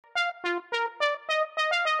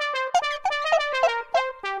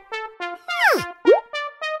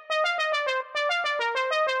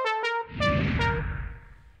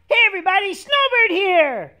Snowbird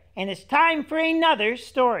here, and it's time for another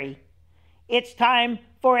story. It's time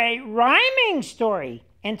for a rhyming story,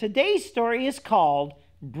 and today's story is called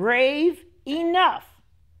Brave Enough.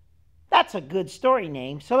 That's a good story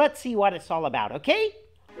name, so let's see what it's all about, okay?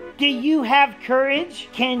 Do you have courage?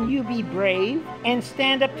 Can you be brave and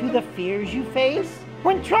stand up to the fears you face?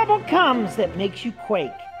 When trouble comes that makes you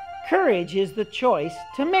quake, courage is the choice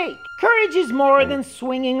to make. Courage is more than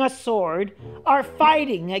swinging a sword or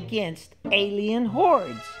fighting against alien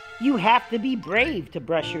hordes. You have to be brave to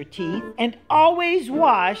brush your teeth and always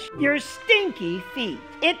wash your stinky feet.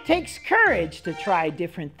 It takes courage to try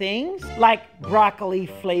different things, like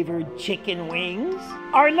broccoli-flavored chicken wings,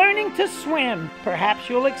 or learning to swim. Perhaps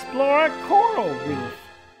you'll explore a coral reef.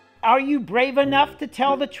 Are you brave enough to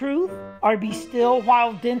tell the truth, or be still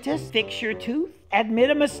while dentists fix your tooth?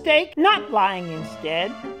 Admit a mistake, not lying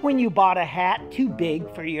instead, when you bought a hat too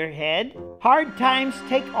big for your head. Hard times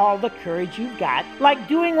take all the courage you've got, like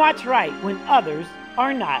doing what's right when others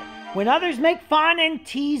are not. When others make fun and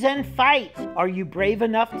tease and fight, are you brave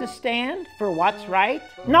enough to stand for what's right?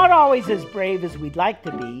 Not always as brave as we'd like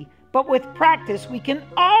to be, but with practice we can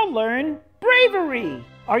all learn bravery.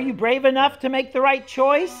 Are you brave enough to make the right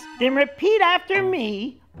choice? Then repeat after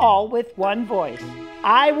me, all with one voice.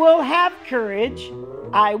 I will have courage.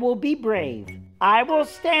 I will be brave. I will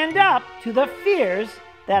stand up to the fears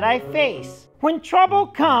that I face. When trouble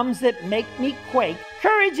comes that make me quake,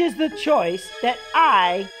 courage is the choice that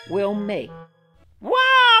I will make. Wow,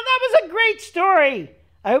 that was a great story.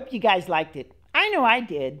 I hope you guys liked it. I know I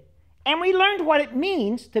did. And we learned what it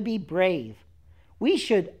means to be brave. We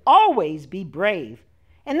should always be brave.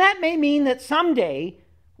 And that may mean that someday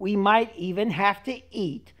we might even have to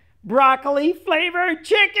eat broccoli-flavored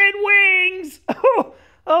chicken wings.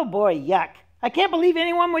 Oh boy, yuck. I can't believe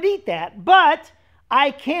anyone would eat that, but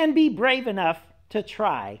I can be brave enough to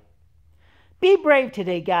try. Be brave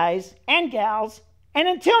today, guys and gals. And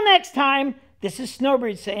until next time, this is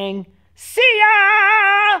Snowbird saying, see ya!